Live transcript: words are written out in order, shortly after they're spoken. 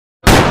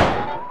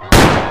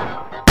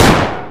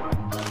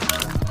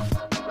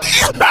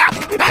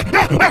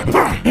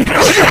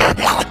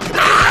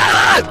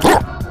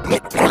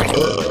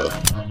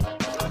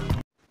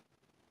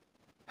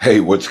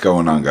Hey, what's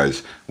going on,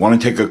 guys? Want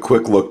to take a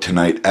quick look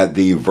tonight at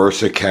the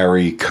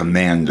Versacarry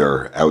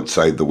Commander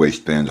outside the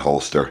waistband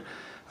holster.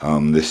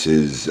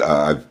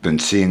 I've been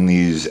seeing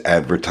these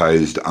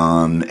advertised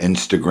on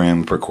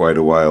Instagram for quite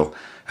a while,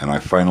 and I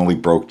finally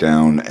broke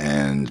down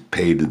and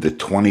paid the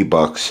 20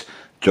 bucks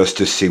just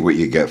to see what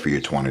you get for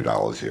your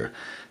 $20 here.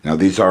 Now,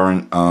 these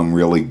aren't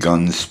really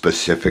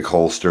gun-specific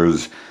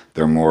holsters.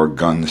 They're more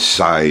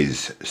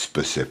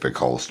gun-size-specific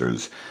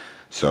holsters.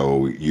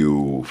 So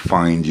you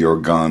find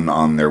your gun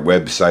on their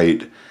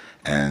website,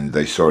 and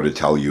they sort of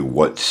tell you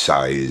what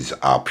size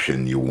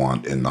option you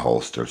want in the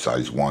holster.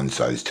 Size 1,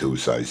 size 2,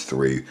 size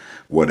 3,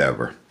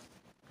 whatever.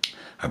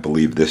 I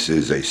believe this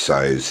is a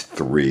size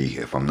 3,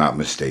 if I'm not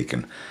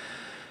mistaken.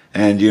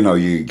 And,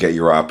 you get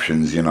your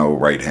options,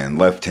 right hand,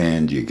 left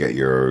hand. You get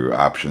your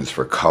options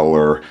for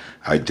color.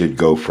 I did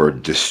go for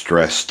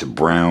distressed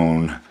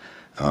brown.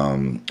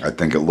 I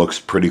think it looks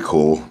pretty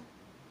cool.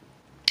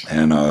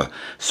 And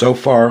so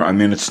far, I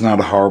mean, it's not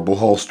a horrible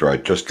holster. I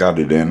just got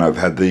it in. I've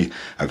had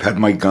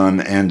my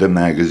gun and a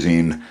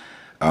magazine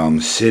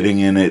sitting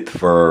in it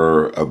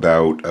for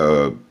about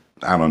I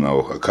don't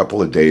know, a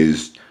couple of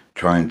days,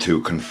 trying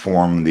to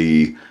conform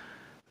the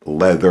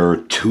leather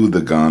to the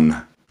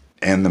gun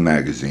and the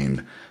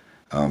magazine,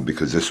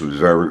 because this was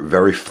very,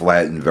 very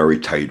flat and very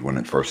tight when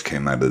it first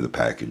came out of the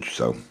package.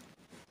 So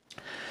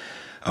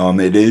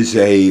it is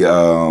a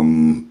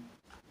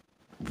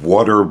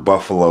water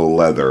buffalo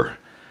leather.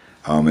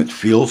 It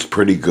feels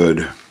pretty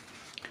good.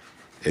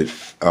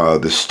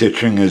 The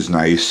stitching is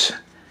nice,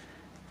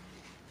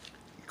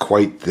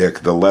 quite thick.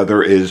 The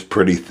leather is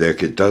pretty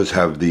thick. It does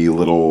have the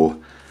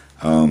little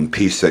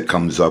piece that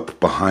comes up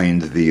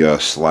behind the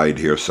slide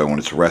here, so when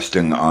it's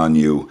resting on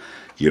you,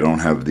 you don't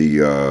have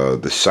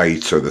the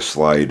sights or the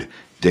slide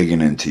digging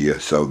into you,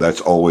 so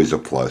that's always a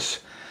plus.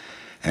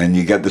 And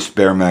you get the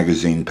spare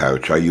magazine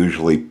pouch. I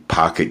usually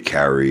pocket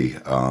carry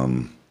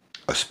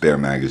a spare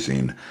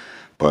magazine,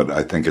 but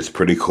I think it's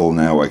pretty cool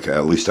now.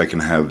 At least I can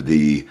have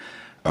the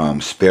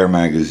spare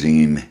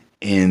magazine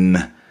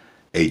in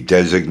a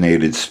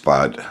designated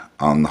spot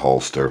on the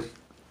holster.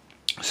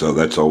 So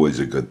that's always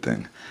a good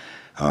thing.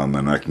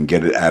 And I can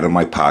get it out of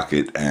my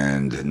pocket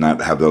and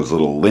not have those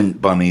little lint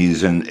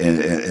bunnies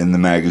in the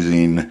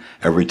magazine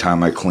every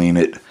time I clean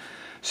it.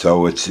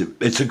 So it's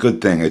a good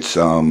thing. It's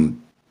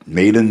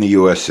made in the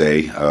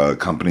USA.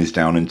 Company's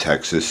down in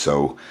Texas,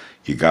 so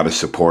you got to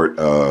support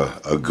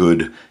a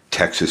good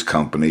Texas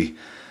company.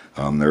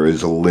 There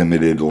is a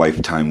limited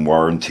lifetime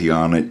warranty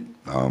on it.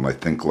 I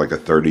think like a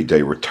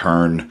 30-day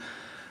return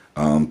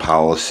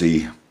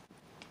policy.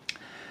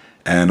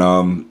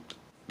 And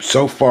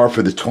so far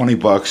for the 20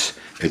 bucks,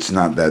 it's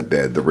not that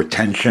bad. The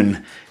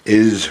retention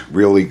is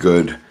really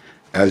good.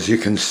 As you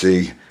can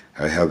see,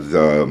 I have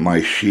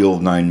my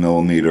Shield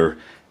 9mm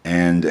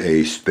and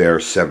a spare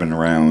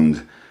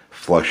 7-round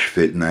flush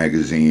fit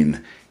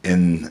magazine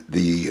in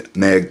the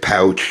mag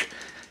pouch.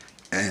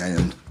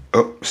 And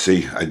oh,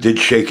 see, I did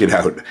shake it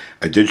out.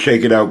 But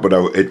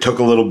it took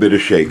a little bit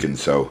of shaking.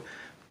 So,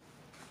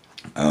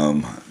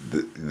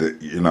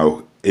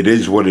 it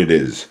is what it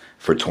is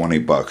for 20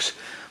 bucks.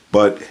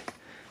 But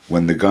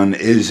when the gun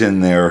is in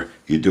there,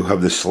 you do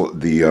have the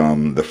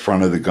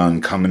front of the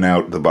gun coming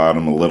out the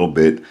bottom a little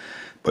bit,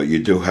 but you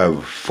do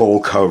have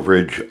full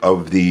coverage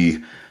of the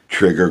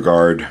trigger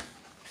guard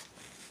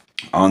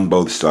on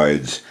both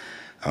sides.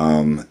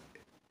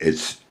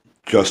 It's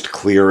just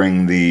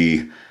clearing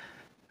the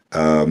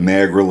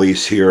mag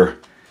release here.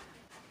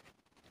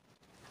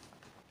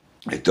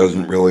 It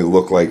doesn't really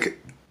look like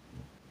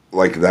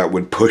that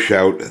would push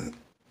out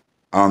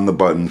on the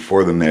button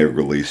for the mag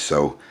release,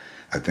 so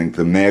I think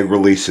the mag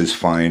release is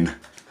fine.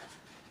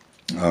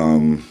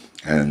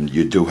 And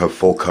you do have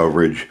full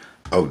coverage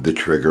of the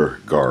trigger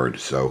guard,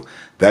 so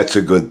that's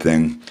a good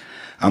thing.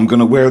 I'm going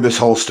to wear this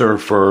holster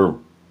for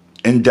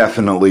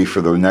indefinitely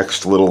for the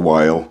next little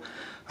while.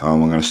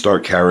 I'm going to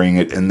start carrying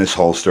it in this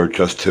holster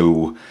just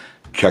to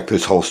check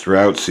this holster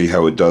out, see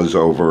how it does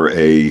over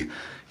a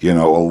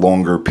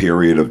longer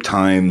period of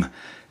time,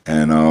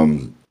 and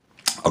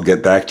I'll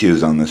get back to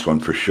you on this one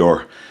for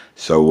sure.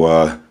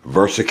 So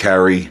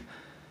Versacarry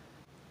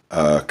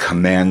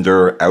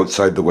Commander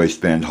outside the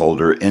waistband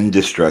holder in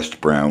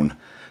distressed brown,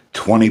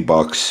 20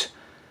 bucks.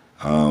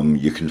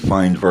 You can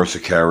find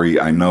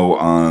Versacarry, I know,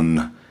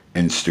 on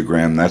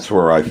Instagram. That's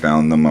where I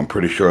found them. I'm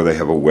pretty sure they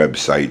have a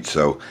website.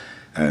 So,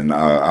 and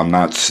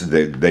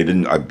they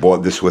didn't. I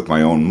bought this with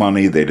my own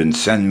money. They didn't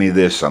send me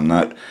this. I'm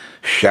not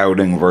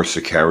shouting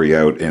Versacarry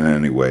out in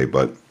any way.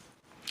 But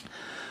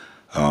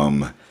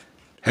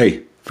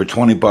hey, for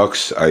 20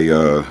 bucks,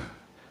 I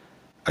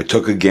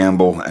took a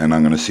gamble, and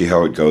I'm going to see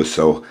how it goes.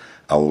 So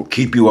I'll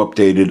keep you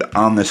updated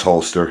on this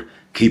holster.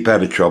 Keep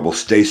out of trouble.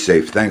 Stay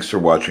safe. Thanks for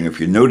watching. If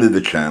you're new to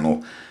the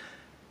channel,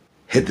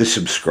 hit the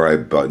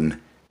subscribe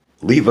button.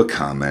 Leave a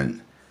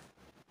comment.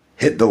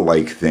 Hit the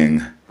like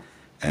thing.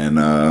 And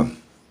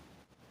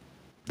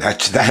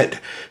That's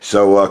that.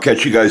 So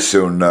catch you guys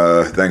soon.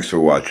 Thanks for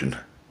watching.